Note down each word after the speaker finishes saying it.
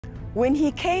When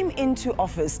he came into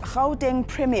office, Gauteng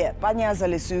Premier 𝗀𝗀𝗋𝗀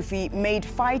Lesufi made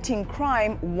fighting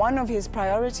crime one of his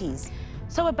priorities.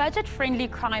 So a budget-friendly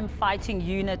crime-fighting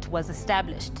unit was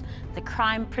established, the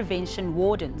Crime Prevention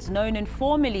Wardens, known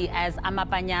informally as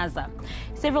AmaPanyaza.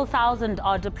 Several thousand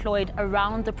are deployed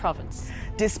around the province.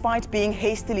 Despite being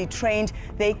hastily trained,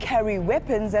 they carry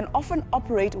weapons and often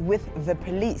operate with the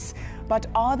police. But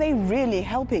are they really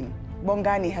helping?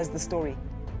 Bongani has the story.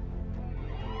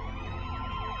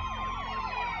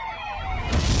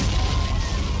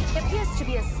 There appears to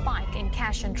be a spike in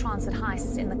cash and transit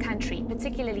heists in the country,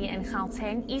 particularly in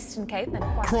Gauteng, Eastern Cape and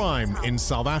crime in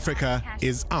South Africa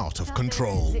is out of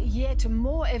control. Yet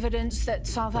more evidence that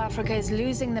South Africa is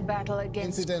losing the battle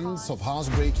against incidents of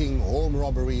housebreaking, home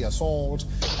robbery, assault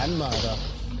and murder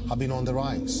have been on the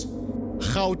rise.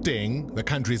 Gauteng, the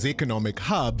country's economic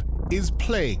hub, is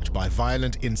plagued by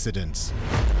violent incidents.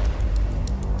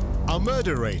 Our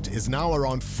murder rate is now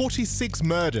around 46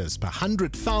 murders per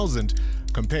 100,000,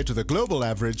 compared to the global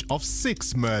average of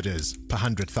 6 murders per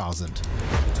 100,000.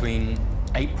 Between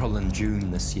April and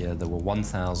June this year, there were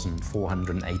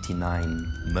 1,489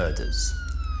 murders.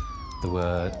 There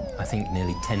were, I think,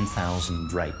 nearly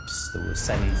 10,000 rapes. There were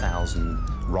 7,000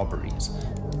 robberies.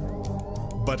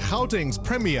 But Gauteng's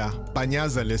Premier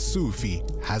𝗀𝗀𝗋𝗀 Lesufi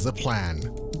has a plan.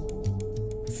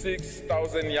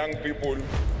 6,000 young people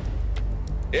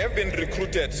have been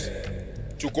recruited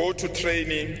to go to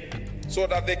training so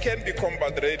that they can be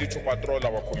combat ready to patrol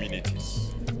our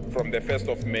communities from the 1st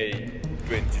of May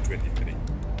 2023.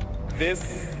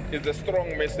 This is a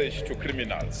strong message to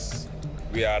criminals.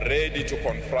 We are ready to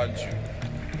confront you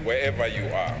wherever you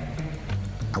are.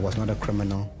 I was not a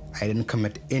criminal. I didn't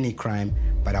commit any crime,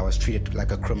 but I was treated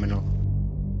like a criminal.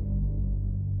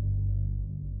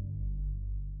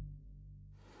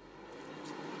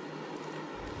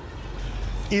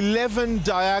 "11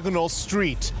 Diagonal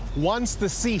Street, once the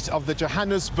seat of the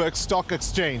Johannesburg Stock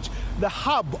Exchange, the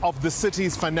hub of the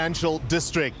city's financial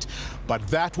district. But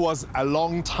that was a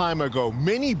long time ago.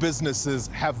 Many businesses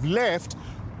have left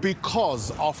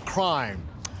because of crime.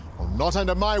 Well, not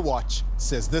under my watch,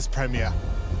 says this premier.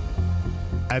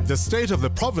 At the State of the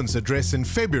Province address in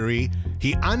February,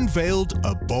 he unveiled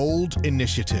a bold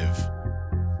initiative.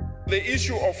 The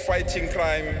issue of fighting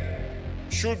crime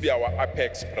should be our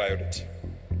apex priority.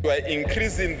 We are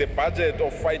increasing the budget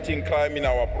of fighting crime in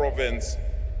our province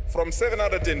from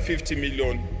 750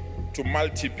 million to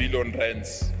multi-billion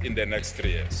rands in the next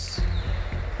 3 years.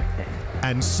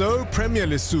 And so Premier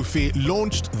Lesufi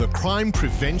launched the Crime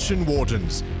Prevention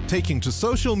Wardens, taking to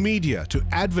social media to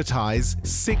advertise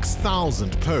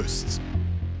 6,000 posts.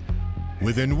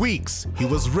 Within weeks, he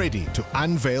was ready to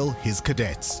unveil his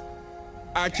cadets.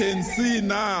 I can see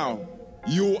now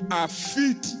you are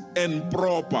fit and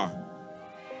proper.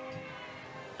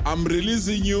 I'm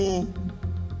releasing you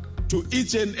to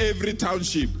each and every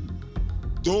township.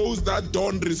 Those that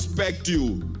don't respect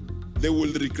you, they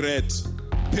will regret.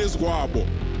 𝗶𝗶𝗶𝗶𝗴𝗶.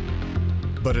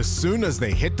 But as soon as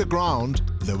they hit the ground,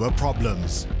 there were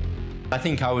problems. I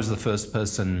think I was the first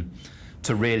person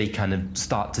to really kind of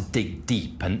start to dig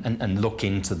deep and look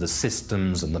into the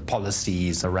systems and the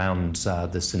policies around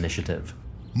this initiative.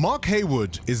 Mark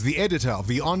Haywood is the editor of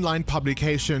the online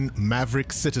publication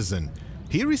Maverick Citizen.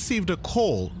 He received a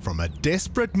call from a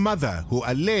desperate mother who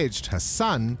alleged her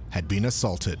son had been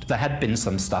assaulted. There had been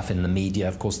some stuff in the media.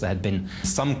 Of course, there had been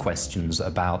some questions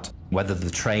about whether the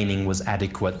training was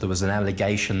adequate. There was an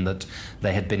allegation that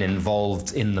they had been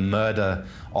involved in the murder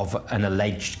of an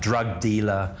alleged drug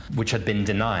dealer, which had been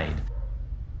denied.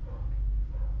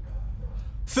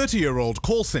 30-year-old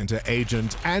call center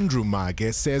agent Andrew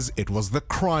Mage says it was the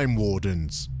crime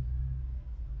wardens.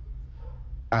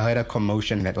 I heard a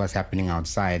commotion that was happening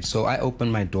outside, so I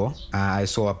opened my door. I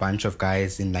saw a bunch of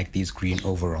guys in like these green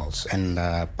overalls and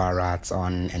barats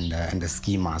on and the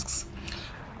ski masks.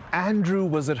 Andrew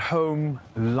was at home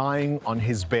lying on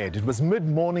his bed. It was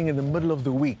mid-morning in the middle of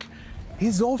the week.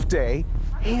 His off day,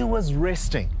 he was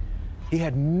resting. He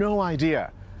had no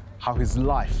idea how his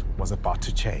life was about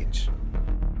to change.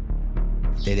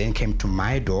 They then came to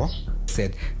my door,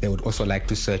 said they would also like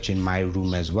to search in my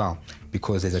room as well,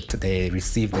 because they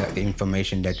received the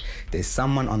information that there's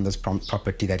someone on this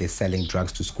property that is selling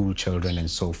drugs to school children and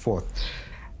so forth.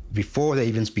 Before they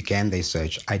even began their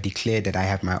search, I declared that I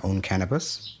have my own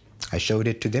cannabis. I showed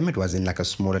it to them. It was in like a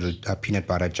small little peanut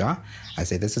butter jar. I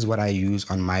said, this is what I use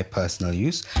on my personal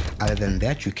use. Other than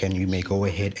that, you may go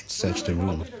ahead and search the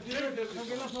room.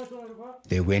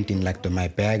 They went in like my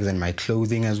bags and my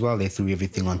clothing as well. They threw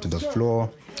everything onto the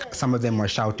floor. Some of them were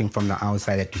shouting from the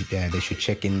outside that they should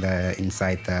check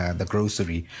inside the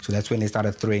grocery. So that's when they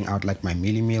started throwing out like my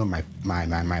mealie meal,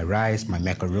 my rice, my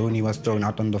macaroni was thrown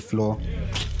out on the floor.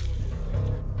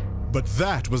 But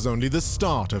that was only the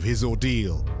start of his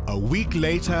ordeal. A week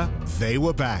later, they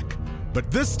were back.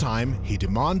 But this time, he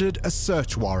demanded a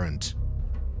search warrant.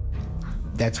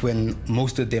 That's when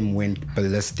most of them went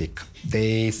ballistic.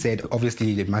 They said,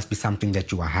 obviously, there must be something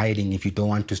that you are hiding. If you don't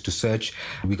want us to search,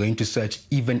 we're going to search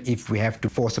even if we have to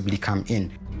forcibly come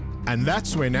in. And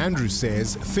that's when Andrew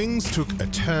says things took a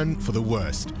turn for the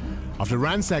worst. After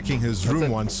ransacking his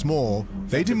room once more,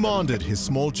 they demanded his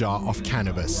small jar of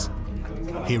cannabis.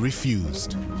 He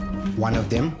refused. One of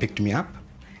them picked me up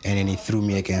and then he threw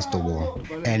me against the wall.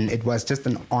 And it was just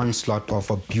an onslaught of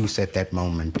abuse at that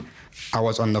moment. I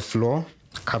was on the floor,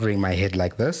 covering my head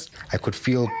like this. I could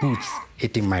feel boots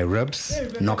hitting my ribs,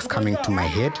 knocks coming to my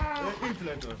head.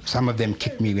 Some of them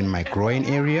kicked me in my groin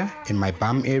area, in my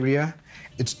bum area.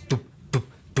 It's doop, doop,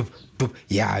 doop, doop.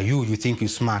 Yeah, you think you're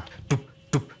smart. Doop,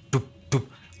 doop, doop, doop.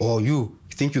 Or you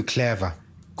think you're clever.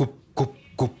 Goop, goop,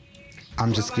 goop.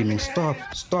 I'm just screaming, stop,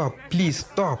 stop, please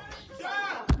stop.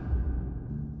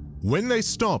 When they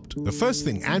stopped, the first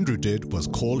thing Andrew did was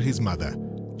call his mother.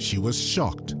 She was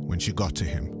shocked when she got to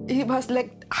him. He was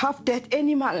like half-dead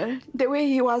animal. The way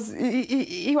he was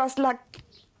like,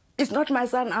 it's not my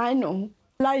son, I know.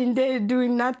 Lying there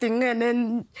doing nothing, and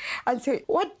then I say,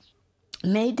 what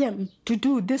made them to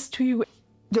do this to you?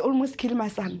 They almost killed my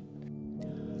son.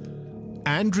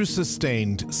 Andrew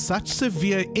sustained such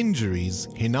severe injuries,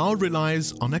 he now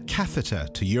relies on a catheter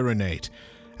to urinate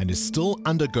and is still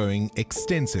undergoing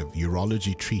extensive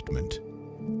urology treatment.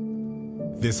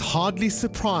 This hardly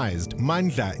surprised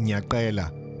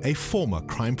𝗀𝗶𝗀𝗶𝘀𝗆, a former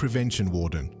crime prevention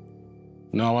warden.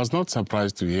 No, I was not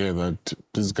surprised to hear that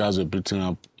these guys were beating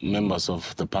up members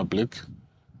of the public,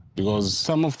 because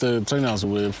some of the trainers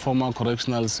were former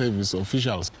correctional service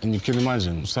officials. And you can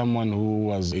imagine someone who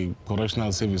was a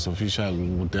correctional service official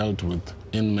who dealt with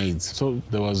inmates. So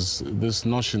there was this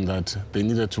notion that they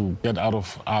needed to get out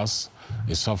of us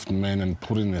a soft man and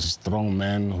put in a strong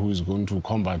man who is going to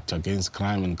combat against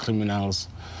crime and criminals.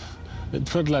 It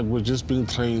felt like we're just being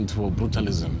trained for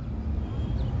brutalism.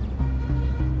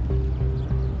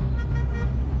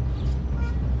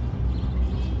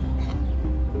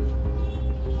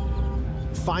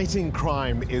 Fighting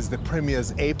crime is the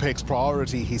Premier's apex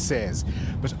priority, he says.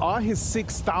 But are his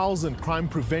 6,000 crime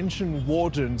prevention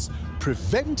wardens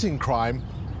preventing crime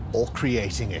or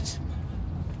creating it?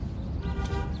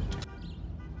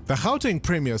 The Gauteng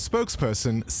Premier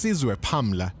spokesperson,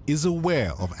 𝗧𝗵𝗶𝘀, is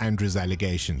aware of Andrew's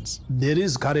allegations. There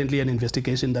is currently an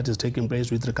investigation that is taking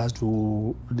place with regards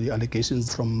to the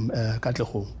allegations from Carte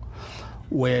Blanche,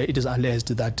 where it is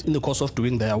alleged that in the course of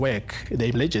doing their work,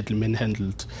 they allegedly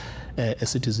manhandled a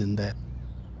citizen there.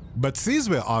 But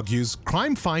𝗧𝗵𝗶𝘀 argues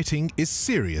crime fighting is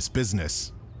serious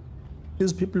business.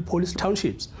 These people police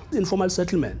townships, informal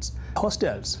settlements,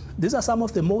 hostels. These are some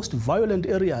of the most violent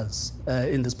areas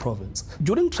in this province.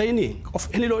 During training of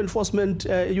any law enforcement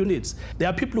units, there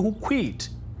are people who quit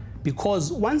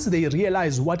because once they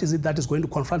realize what is it that is going to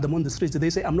confront them on the streets, they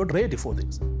say, I'm not ready for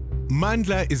this.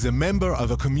 𝗀𝗋𝗋 is a member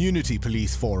of a community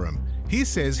police forum. He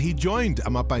says he joined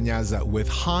AmaPanyaza with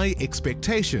high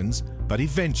expectations, but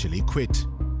eventually quit.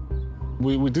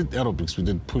 We did aerobics, we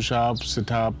did push-ups,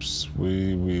 sit-ups,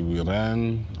 we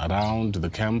ran around the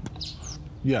camp.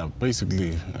 Yeah,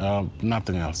 basically,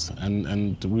 nothing else.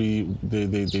 And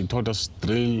they taught us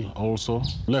drill also.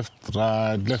 Left,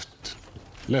 right, left,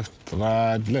 left,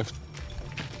 right, left.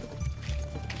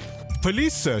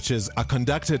 Police searches are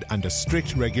conducted under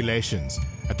strict regulations.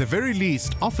 At the very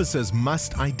least, officers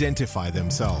must identify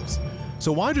themselves.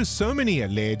 So why do so many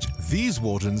allege these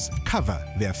wardens cover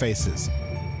their faces?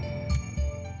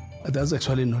 That's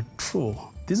actually not true.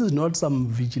 This is not some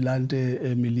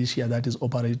vigilante militia that is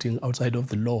operating outside of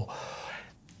the law.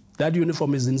 That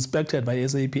uniform is inspected by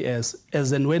SAPS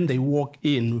as and when they walk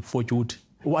in for duty.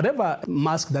 Whatever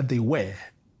mask that they wear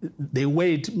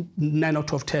it 9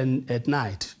 out of 10 at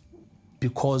night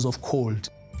because of cold.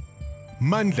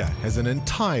 𝗀𝗋𝗋 has an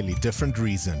entirely different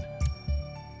reason.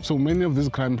 So many of these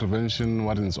crime prevention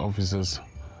wardens officers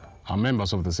are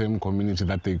members of the same community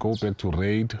that they go back to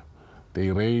raid. They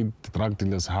raid drug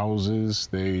dealers' houses,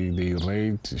 they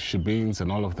raid shebeens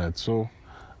and all of that. So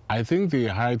I think they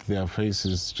hide their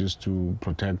faces just to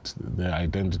protect their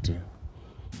identity.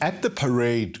 At the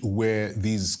parade where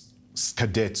these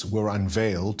cadets were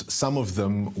unveiled, some of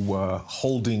them were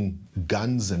holding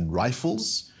guns and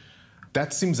rifles.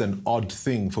 That seems an odd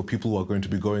thing for people who are going to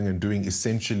be going and doing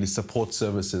essentially support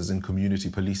services in community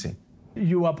policing.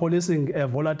 You are policing a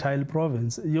volatile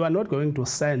province. You are not going to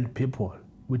send people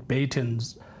with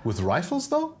batons. With rifles,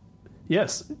 though?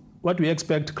 Yes. What we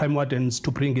expect crime wardens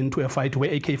to bring into a fight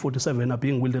where AK-47 are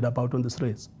being wielded about on the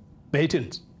streets.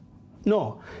 Batons.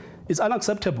 No, it's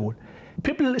unacceptable.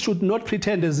 People should not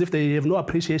pretend as if they have no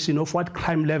appreciation of what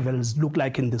crime levels look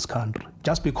like in this country,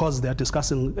 just because they are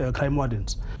discussing crime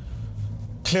wardens.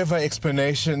 Clever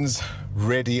explanations,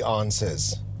 ready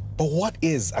answers. But what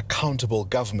is accountable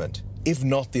government, if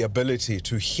not the ability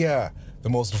to hear the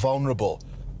most vulnerable,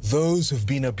 those who've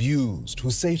been abused,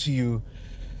 who say to you,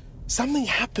 something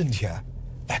happened here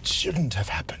that shouldn't have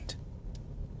happened?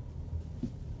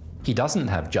 He doesn't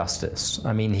have justice.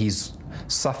 I mean, he's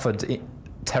suffered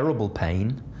terrible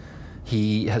pain.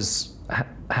 He has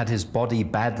had his body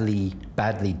badly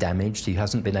damaged. He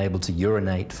hasn't been able to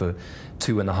urinate for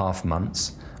 2.5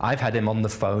 months. I've had him on the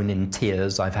phone in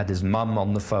tears. I've had his mum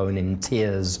on the phone in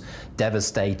tears,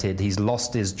 devastated. He's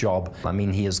lost his job. I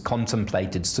mean, he has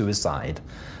contemplated suicide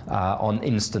on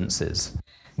instances.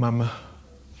 Mama,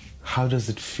 how does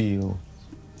it feel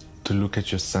to look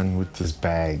at your son with this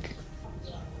bag?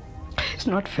 It's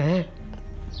not fair.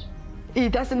 He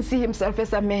doesn't see himself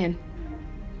as a man.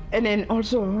 And then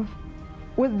also,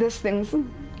 with these things,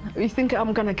 you think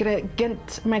I'm gonna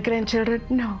get my grandchildren?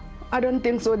 No, I don't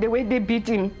think so. The way they beat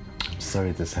him. I'm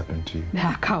sorry this happened to you. They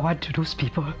are coward to those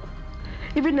people.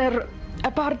 Even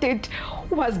apartheid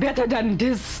was better than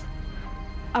this.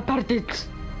 Apartheid.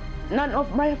 None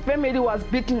of my family was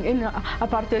beaten in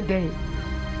apartheid day.